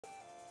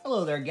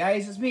Hello there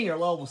guys, it's me, your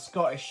lovable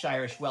Scottish,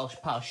 Irish, Welsh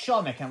pal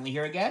Sean McKinley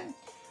here again,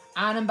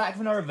 and I'm back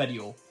with another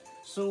video.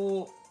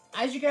 So,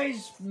 as you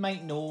guys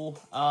might know,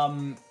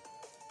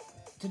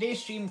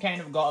 today's stream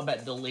kind of got a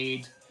bit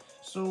delayed,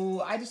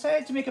 so I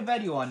decided to make a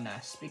video on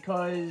this,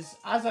 because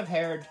as I've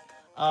heard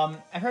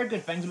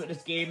good things about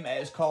this game.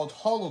 It is called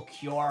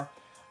Holocure.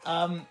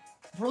 For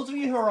those of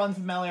you who are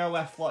unfamiliar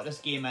with what this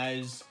game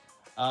is,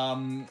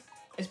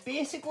 it's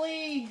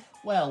basically,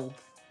 well,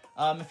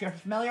 if you're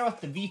familiar with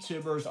the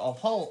VTubers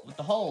of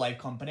the Hololive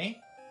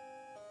company,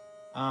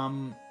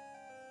 so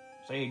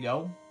there you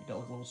go. You got a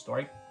little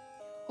story.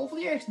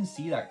 Hopefully you guys can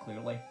see that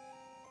clearly.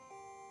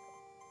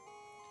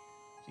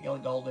 So you got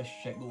like all this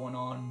shit going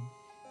on.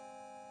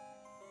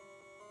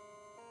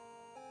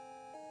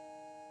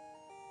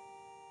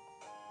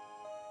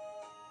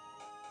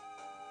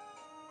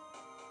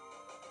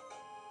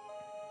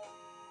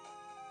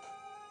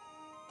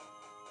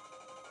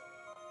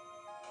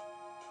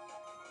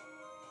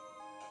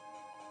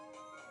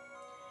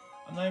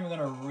 I'm not even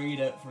gonna read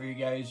it for you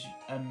guys,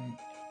 and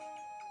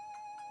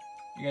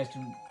you guys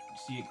can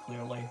see it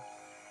clearly.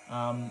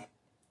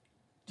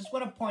 Just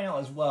want to point out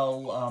as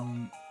well,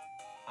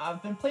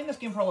 I've been playing this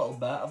game for a little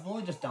bit. I've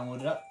only just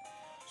downloaded it.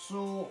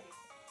 So,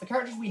 the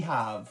characters we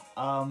have,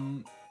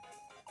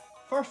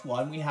 first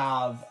one, we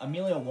have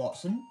Amelia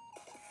Watson.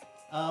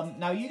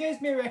 Now, you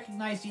guys may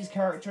recognize these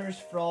characters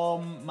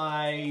from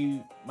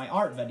my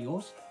art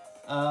videos,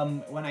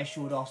 when I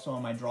showed off some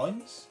of my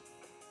drawings.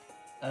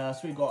 So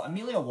we've got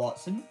Amelia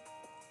Watson.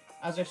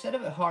 As I've said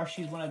about her,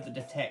 she's one of the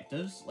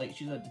detectives. Like,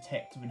 she's a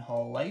detective in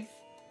Hololive.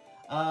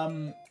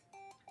 Not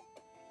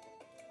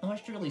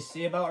much to really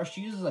say about her.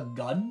 She uses a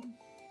gun.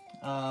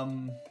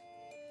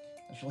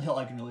 That's really all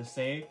I can really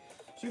say.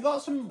 So we've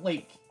got some,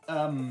 like,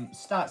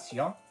 stats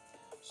here.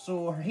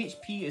 So her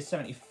HP is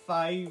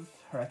 75.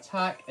 Her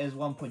attack is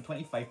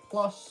 1.25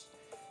 plus.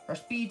 Her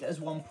speed is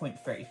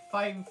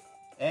 1.35x.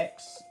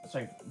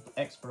 Sorry,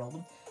 x for all of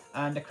them.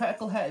 And the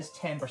critical hit is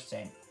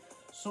 10%.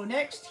 So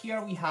next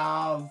here we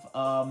have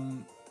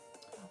one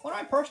of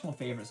my personal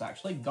favorites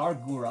actually,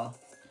 Gargura.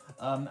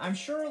 I'm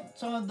sure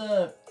some of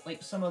the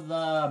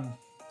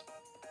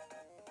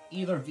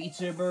either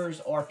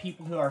VTubers or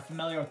people who are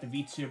familiar with the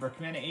VTuber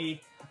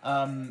community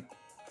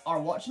are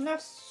watching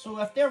this. So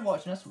if they're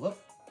watching this,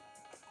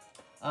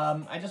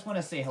 I just want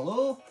to say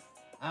hello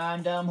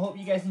and hope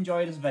you guys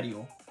enjoy this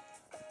video.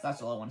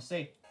 That's all I want to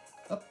say.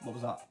 Oh, what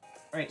was that?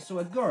 Right,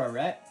 so Agura,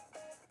 right?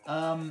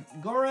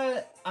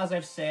 Gura, as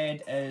I've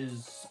said,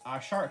 is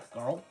a shark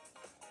girl,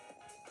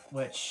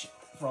 which,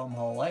 from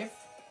Hololive.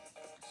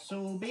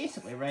 So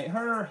basically, right,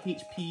 her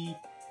HP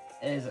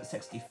is at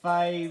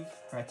 65,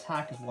 her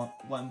attack is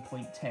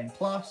 1.10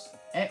 plus,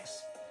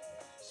 x,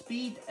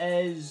 speed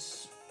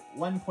is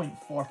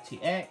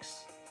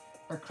 1.40x,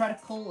 her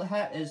critical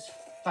hit is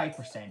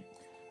 5%.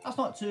 That's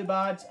not too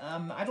bad.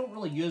 I don't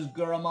really use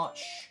Gura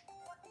much.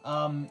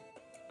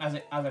 As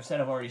I've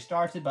said, I've already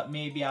started, but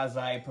maybe as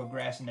I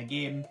progress in the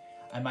game,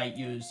 I might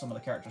use some of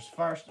the characters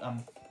first,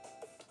 and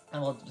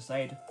I'll have to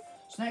decide.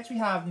 So next we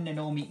have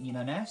Ninomi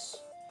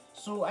Ina-ness.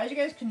 So as you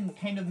guys can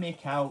kind of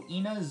make out,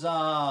 Ina's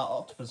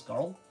octopus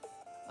girl.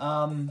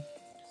 So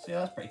yeah,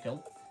 that's pretty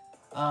cool.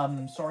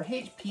 So her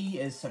HP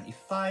is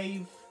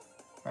 75,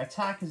 her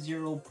attack is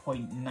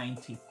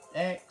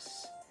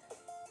 0.90x,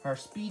 her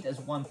speed is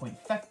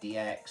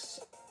 1.50x,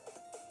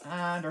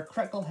 and her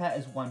critical hit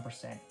is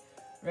 1%.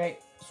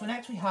 Right, so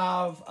next we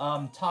have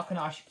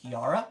Takanashi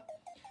Kiara.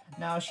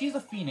 Now, she's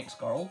a phoenix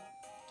girl,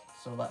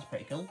 so that's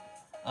pretty cool.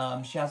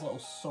 She has a little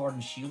sword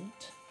and shield.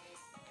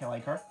 I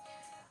like her.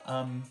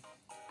 I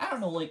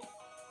don't know, like,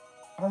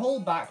 her whole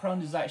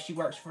background is that she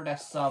works for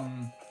this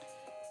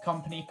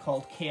company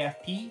called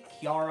KFP,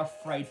 Kiara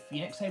Fried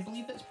Phoenix, I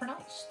believe it's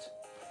pronounced.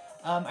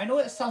 I know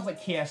it sounds like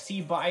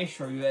KFC, but I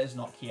assure you it is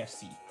not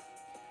KFC.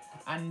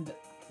 And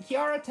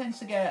Kiara tends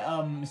to get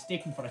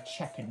mistaken for a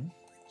chicken.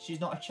 She's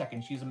not a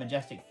chicken, she's a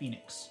majestic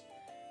phoenix.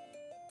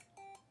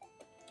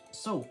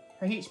 So,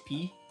 her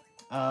HP,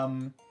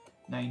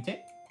 90.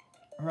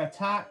 Her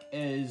attack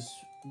is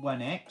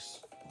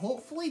 1x.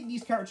 Hopefully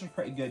these characters are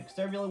pretty good, because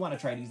I really want to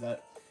try these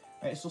out.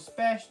 Right, so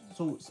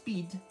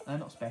speed,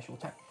 not special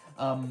attack,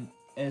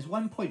 is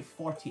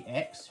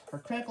 1.40x. Her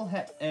critical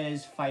hit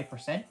is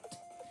 5%.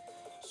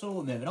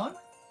 So, moving on.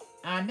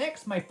 And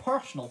next, my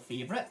personal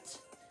favourite,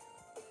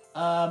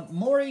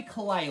 Mori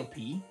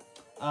Calliope.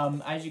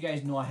 As you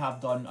guys know, I have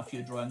done a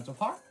few drawings of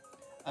her.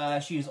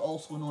 She is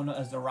also known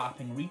as the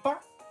Rapping Reaper.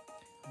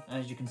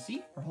 As you can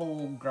see, her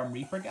whole Grim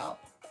Reaper get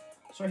up.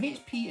 So her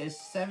HP is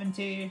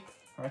 70,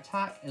 her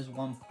attack is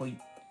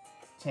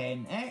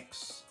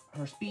 1.10x,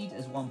 her speed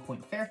is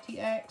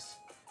 1.30x,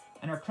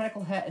 and her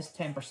critical hit is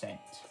 10%.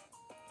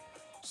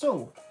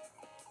 So,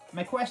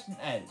 my question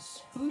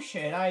is, who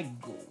should I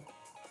go?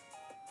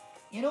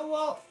 You know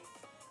what?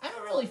 I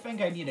don't really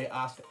think I need to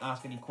ask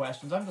any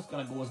questions. I'm just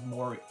gonna go as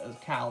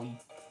Callie.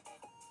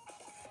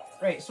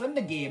 Right, so in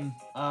the game,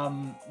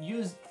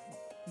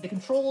 the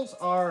controls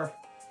are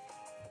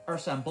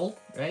simple,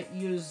 right?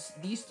 You use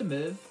these to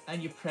move,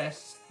 and you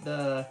press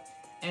the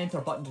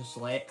enter button to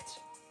select.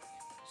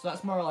 So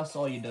that's more or less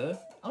all you do.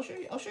 I'll show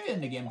you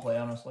in the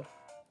gameplay, honestly.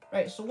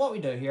 Right, so what we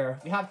do here,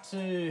 we have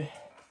to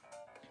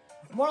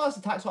more or less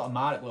attacks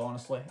automatically,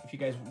 honestly, if you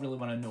guys really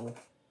want to know.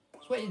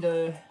 So what you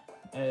do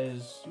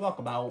is you walk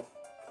about,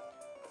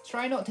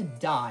 try not to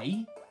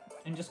die,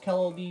 and just kill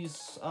all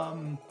these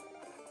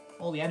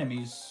all the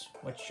enemies,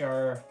 which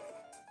are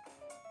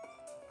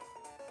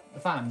the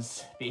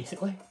fans,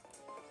 basically.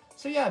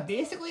 So yeah,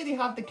 basically they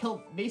have to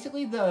kill.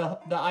 Basically, the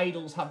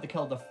idols have to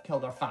kill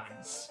their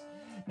fans.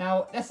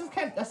 Now this is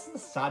the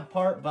sad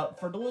part, but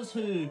for those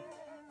who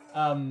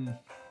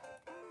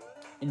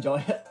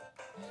enjoy it,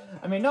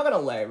 I mean, not gonna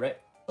lie, right?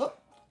 Oh,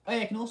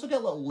 you can also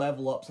get little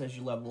level ups as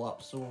you level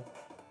up. So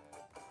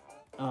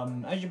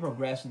as you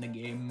progress in the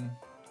game,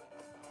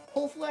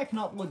 hopefully I can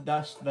upload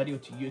this video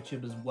to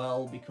YouTube as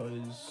well,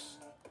 because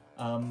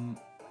I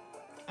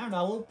don't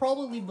know. We'll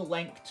probably leave the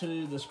link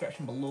to the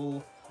description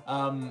below.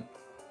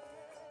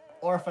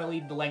 Or if I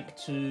leave the link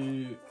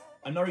to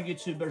another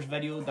YouTuber's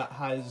video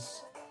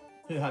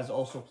who has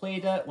also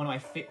played it, one of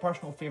my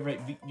personal favourite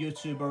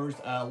YouTubers,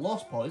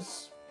 Lost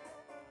Pause.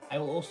 I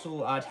will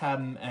also add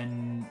him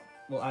and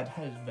we'll add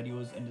his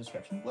videos in the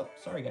description.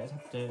 Whoops, sorry guys,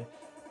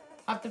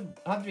 I have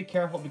to be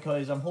careful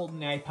because I'm holding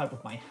the iPad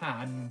with my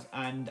hand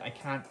and I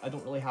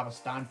don't really have a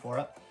stand for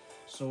it.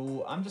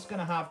 So I'm just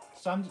gonna have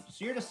so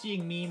you're just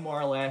seeing me more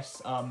or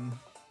less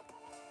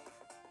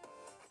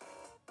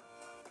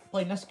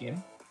playing this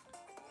game.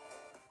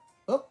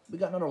 Oh, we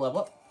got another level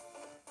up.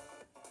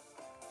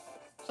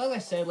 So as I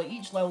said, like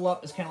each level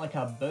up is kind of like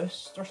a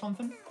boost or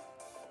something.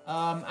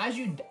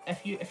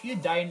 If you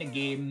die in the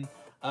game,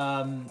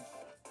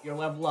 your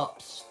level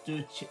ups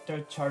do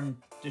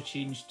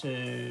change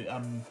to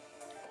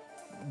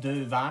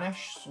do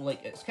vanish. So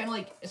like it's kind of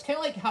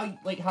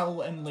like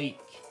how in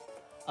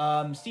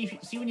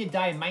see when you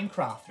die in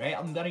Minecraft, right?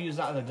 I'm gonna use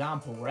that as an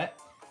example, right?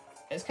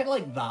 It's kind of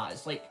like that.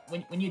 It's like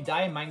when you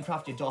die in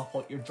Minecraft,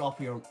 you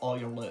drop all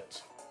your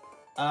loot.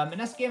 In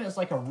this game, it's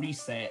like a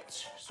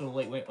reset. So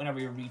like whenever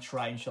you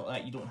retry and shit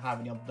like that, you don't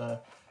have any of the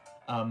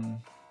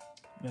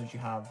moves you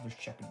have. There's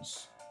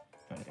chickens.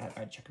 Trying to get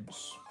bad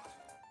chickens.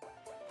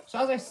 So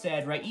as I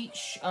said, right,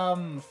 each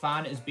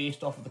fan is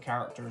based off of the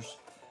characters.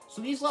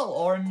 So these little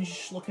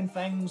orange-looking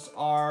things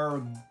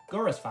are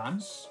Gura's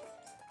fans.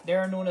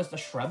 They're known as the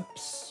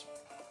shrimps.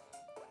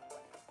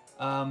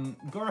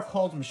 Gura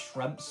called them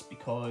shrimps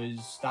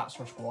because that's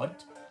her squad.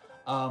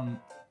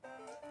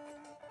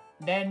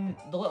 Then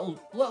the little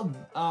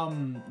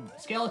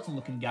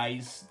skeleton-looking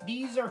guys.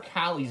 These are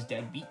Callie's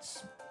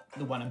deadbeats,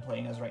 the one I'm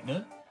playing as right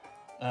now.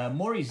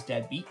 Mori's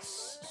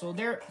deadbeats. So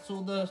the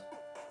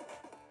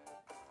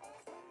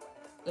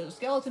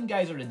skeleton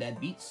guys are the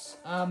deadbeats.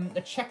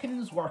 The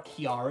chickens were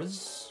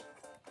Kiara's.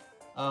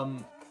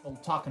 Well,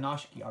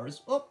 Takanashi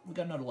Kiara's. Oh, we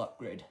got another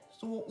upgrade.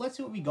 So let's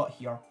see what we got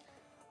here.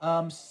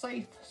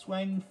 Scythe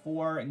swing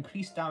for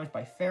increased damage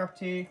by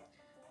 30.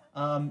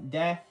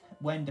 Death.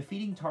 When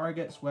defeating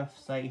targets with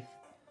Scythe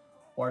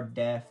or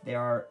Death,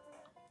 there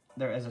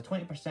is a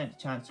 20%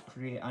 chance to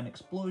create an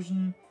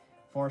explosion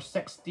for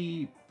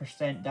 60%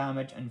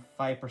 damage and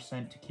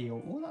 5% to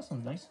KO. Oh, that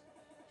sounds nice.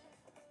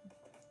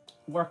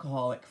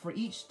 Workaholic. For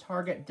each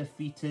target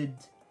defeated,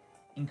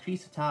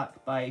 increase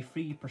attack by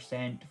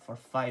 3% for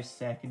 5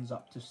 seconds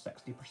up to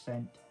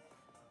 60%.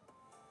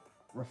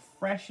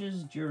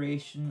 Refreshes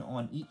duration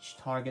on each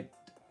target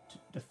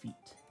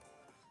defeat.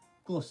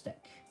 Glow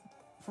stick.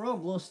 Throw a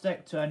glow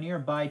stick to a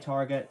nearby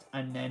target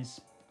and then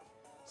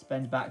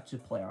spins back to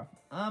player.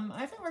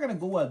 I think we're gonna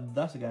go with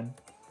this again.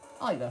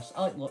 I like this.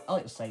 I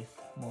like the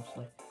scythe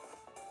mostly.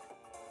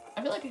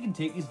 I feel like I can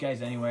take these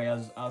guys anyway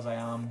as I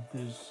am,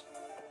 because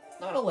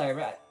not gonna lie,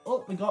 right?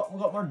 Oh, we got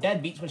more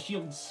deadbeats with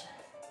shields.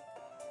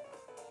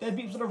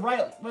 Deadbeats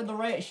with the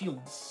riot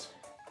shields.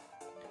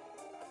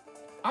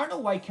 I don't know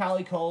why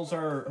Callie calls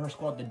her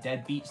squad the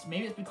deadbeats.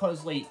 Maybe it's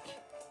because like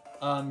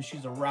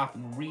she's a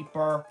rapping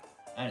reaper.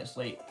 And it's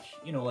like,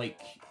 you know, like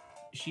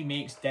she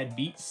makes dead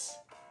beats,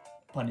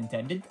 pun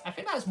intended. I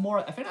think that's more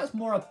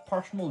a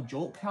personal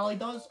joke Callie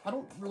does. I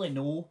don't really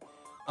know.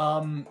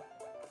 And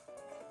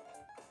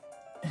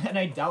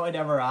I doubt I'd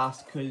ever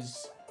ask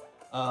because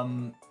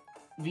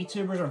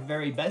VTubers are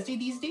very busy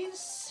these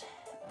days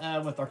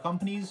with their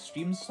companies,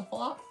 streams, stuff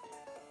like that.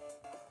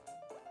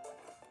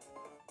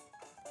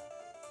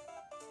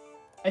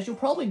 As you'll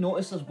probably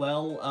notice as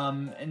well,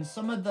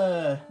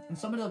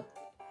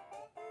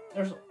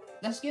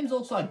 this game's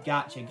also a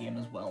gacha game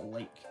as well,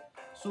 like,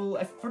 so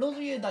for those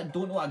of you that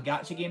don't know what a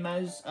gacha game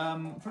is,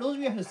 for those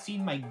of you who have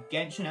seen my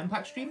Genshin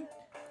Impact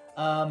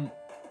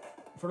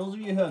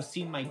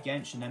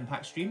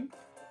stream,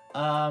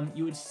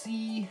 you would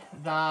see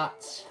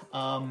that,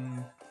 what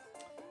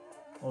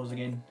was it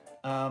again,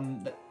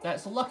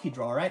 that's a lucky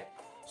draw, right?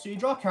 So you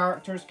draw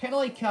characters, kind of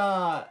like,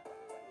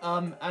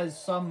 as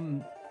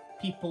some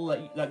people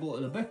that go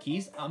to the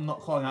bookies, I'm not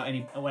calling out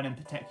anyone in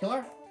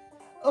particular.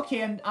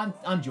 Okay,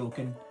 I'm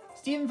joking.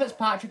 Stephen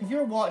Fitzpatrick, if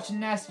you're watching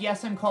this,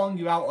 yes, I'm calling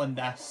you out on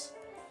this.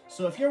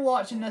 So if you're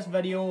watching this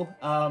video,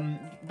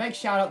 big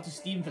shout out to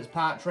Stephen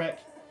Fitzpatrick.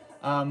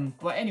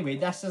 But anyway,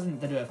 this isn't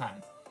to do with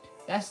him.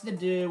 That's to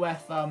do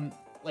with,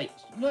 like,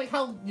 you know, like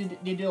how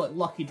they do, like,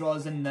 lucky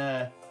draws in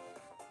the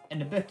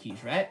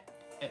bookies, right?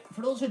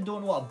 For those who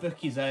don't know what a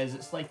bookies is,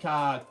 it's like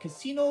a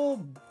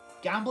casino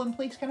gambling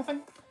place kind of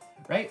thing,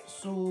 right?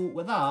 So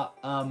with that,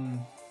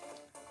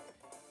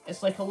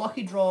 it's like a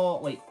lucky draw,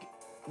 like,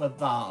 with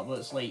that, but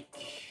it's like,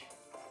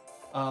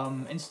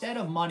 instead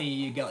of money,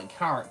 you get, like,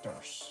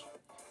 characters.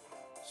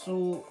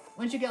 So,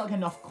 once you get, like,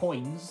 enough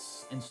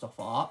coins and stuff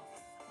like that,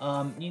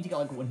 you need to get,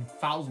 like,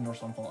 1,000 or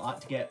something like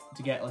that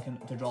to get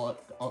like, to draw,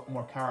 like,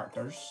 more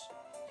characters.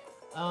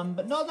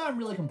 But not that I'm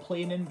really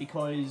complaining,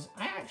 because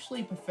I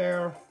actually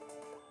prefer,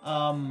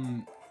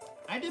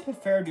 I do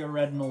prefer the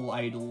original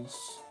idols.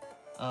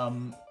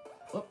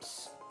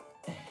 Whoops.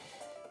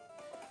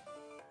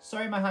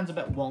 Sorry my hand's a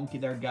bit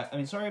wonky there, guys. I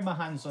mean, sorry my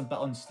hand's a bit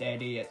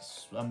unsteady.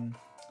 It's,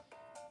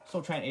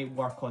 still trying to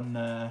work on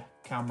the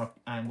camera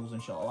angles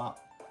and shit like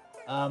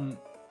that.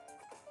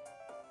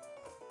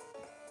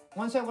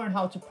 Once I learn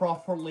how to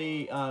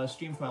properly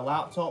stream from my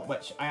laptop,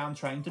 which I am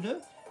trying to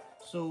do.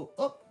 So,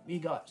 oh, we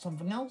got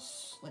something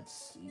else.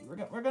 Let's see.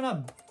 We're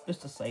gonna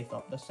boost the scythe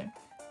up this time.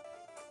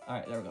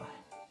 Alright, there we go.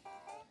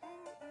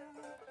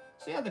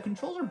 So yeah, the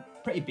controls are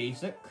pretty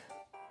basic.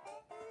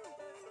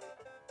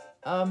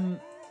 I'm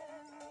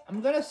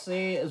gonna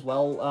say as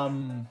well,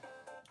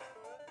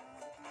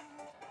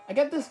 I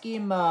give this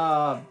game 8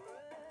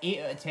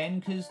 out of 10,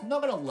 because,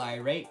 not gonna lie,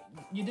 right,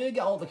 you do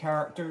get all the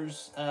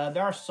characters.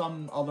 There are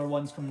some other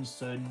ones coming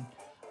soon,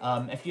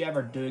 if you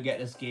ever do get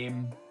this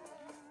game.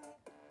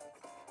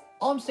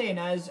 All I'm saying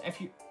is,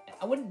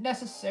 I wouldn't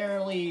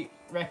necessarily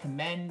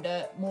recommend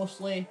it,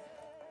 mostly,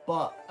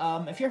 but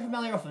if you're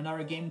familiar with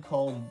another game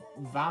called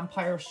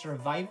Vampire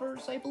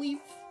Survivors, I believe,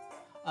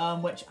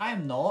 which I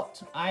am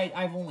not.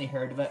 I've only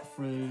heard of it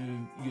through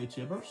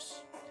YouTubers.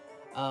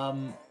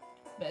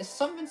 But it's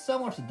something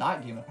similar to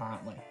that game,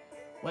 apparently.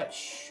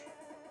 Which,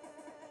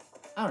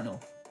 I don't know.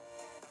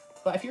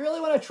 But if you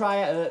really want to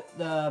try it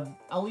out,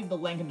 I'll leave the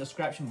link in the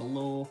description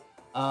below.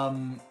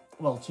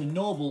 Well,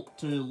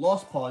 to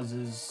Lost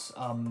Pause's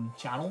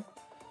channel.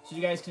 So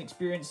you guys can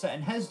experience it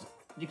in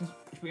you can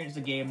experience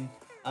the game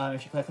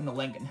if you click on the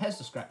link in his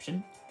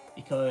description.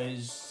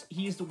 Because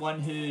he's the one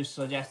who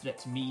suggested it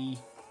to me.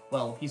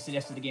 Well, he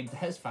suggested the game to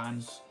his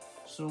fans,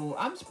 so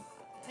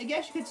I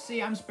guess you could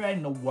say I'm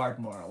spreading the word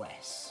more or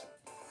less,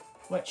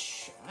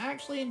 which I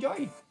actually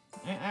enjoy.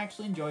 I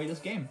actually enjoy this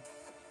game.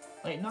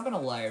 Like, not gonna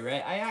lie,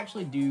 right? I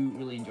actually do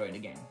really enjoy the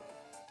game,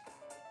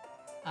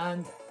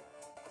 and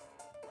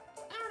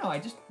I don't know. I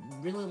just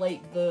really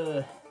like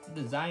the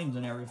designs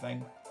and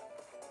everything.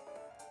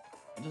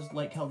 I just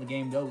like how the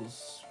game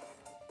goes.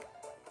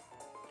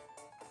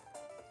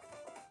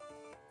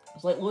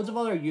 It's like loads of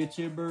other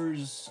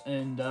YouTubers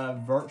and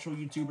virtual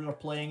YouTubers are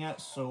playing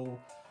it, so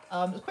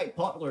it's quite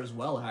popular as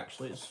well,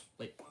 actually. It's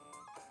like,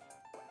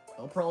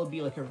 it'll probably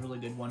be like a really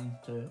good one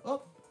to...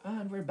 Oh,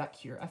 and we're back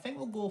here. I think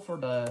we'll go for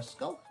the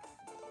skull.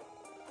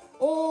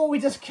 Oh, we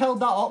just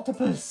killed that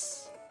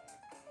octopus!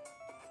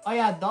 Oh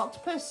yeah, the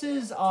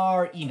octopuses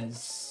are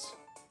Inas,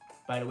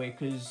 by the way,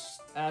 because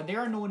they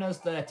are known as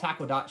the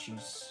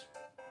Takodachis,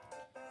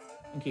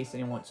 in case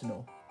anyone wants to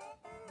know.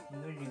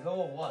 Where did you go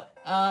or what?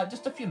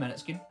 Just a few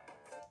minutes, kid.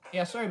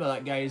 Yeah, sorry about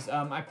that, guys.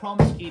 I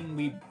promised Caden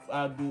we'd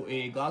go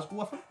to Glasgow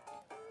with him.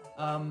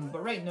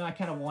 But right now I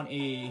kind of want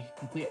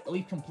at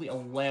least complete a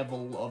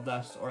level of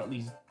this, or at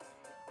least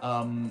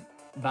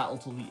battle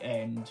till the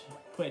end.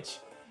 Which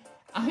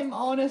I'm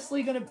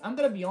honestly I'm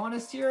gonna be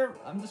honest here.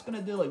 I'm just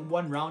gonna do like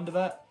one round of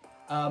it.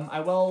 I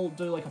will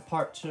do like a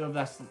part 2 of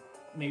this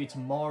maybe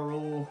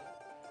tomorrow.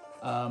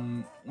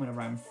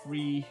 Whenever I'm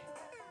free.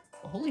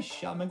 Oh, holy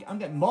shit! I'm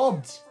getting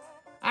mobbed.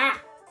 Ah.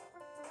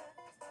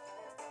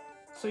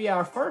 So yeah,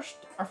 our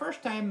first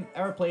time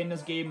ever playing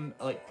this game,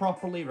 like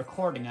properly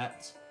recording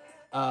it,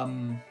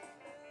 well,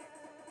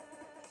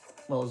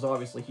 it's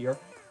obviously here.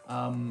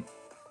 I'm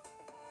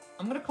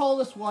gonna call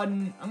this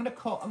one. I'm gonna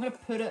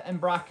put it in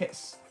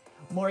brackets.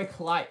 Mori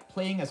Calliope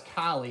playing as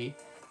Callie,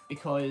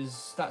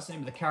 because that's the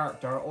name of the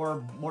character,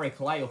 or Mori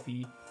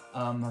Calliope,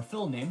 her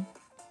full name.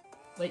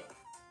 Like,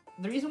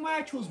 the reason why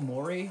I chose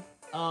Mori,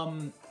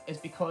 is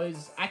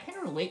because I kind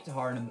of relate to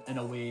her in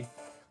a way.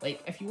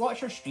 Like, if you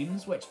watch her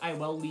streams, which I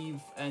will leave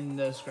in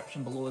the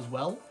description below as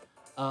well,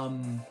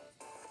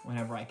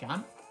 whenever I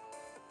can,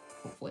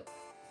 hopefully.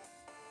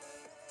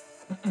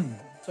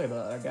 Sorry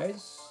about that there,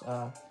 guys.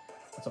 Got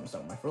something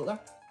stuck in my throat there.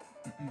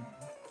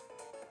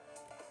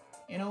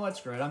 You know what,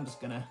 screw it, I'm just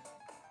gonna...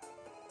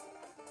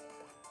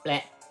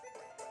 Bleh.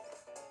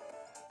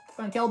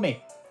 Come on, kill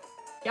me.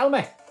 Kill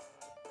me!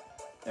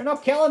 They're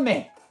not killing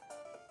me!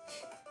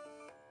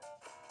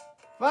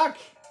 Fuck!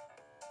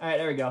 Alright,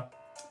 there we go.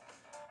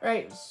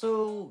 Alright,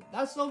 so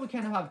that's all we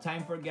kind of have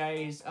time for,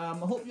 guys. I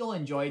hope you all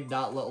enjoyed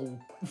that little...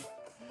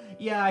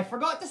 Yeah, I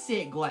forgot to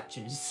say it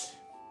glitches.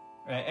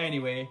 Right,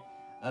 anyway,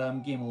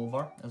 game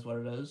over is what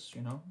it is,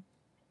 you know.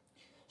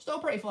 Still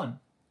pretty fun.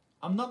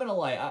 I'm not gonna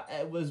lie,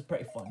 it was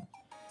pretty fun.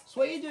 So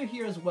what you do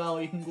here as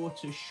well, you can go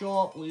to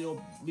shop,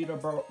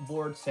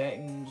 leaderboard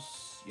settings,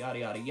 yada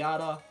yada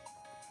yada.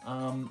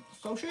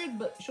 So I'll show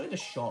you the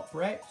shop,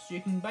 right? So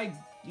you can buy,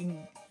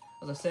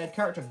 as I said,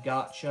 character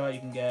gacha. You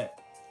can get,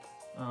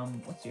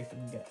 let's see if I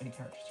can get any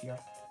characters here.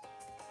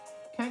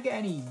 Can't get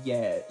any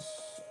yet.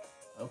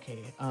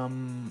 Okay.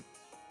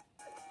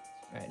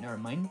 Right, never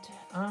mind.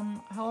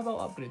 How about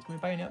upgrades? Can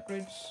we buy any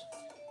upgrades?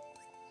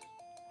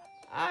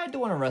 I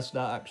don't want to risk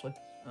that actually.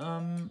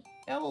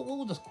 Yeah,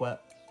 we'll just quit.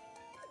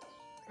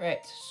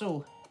 Right.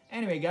 So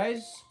anyway,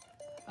 guys,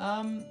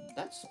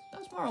 that's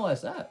more or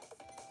less that.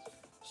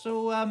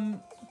 So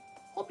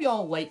hope you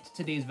all liked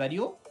today's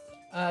video.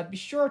 Be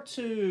sure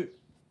to,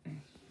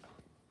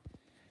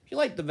 if you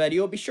liked the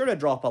video, be sure to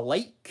drop a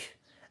like.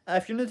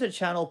 If you're new to the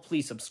channel,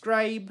 please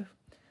subscribe.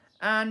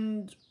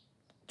 And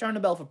turn the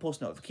bell for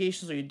post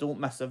notifications so you don't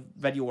miss a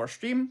video or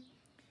stream.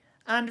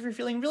 And if you're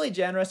feeling really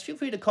generous, feel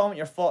free to comment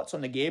your thoughts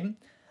on the game.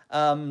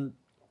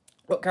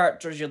 What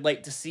characters you'd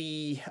like to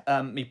see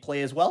me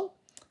play as well.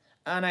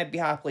 And I'd be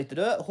happy to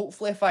do it.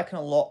 Hopefully if I can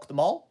unlock them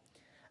all.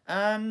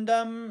 And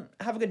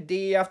have a good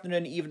day,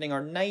 afternoon, evening,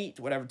 or night,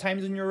 whatever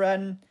time zone you're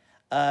in.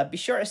 Be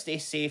sure to stay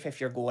safe if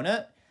you're going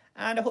it.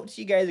 And I hope to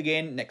see you guys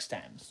again next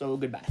time. So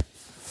goodbye.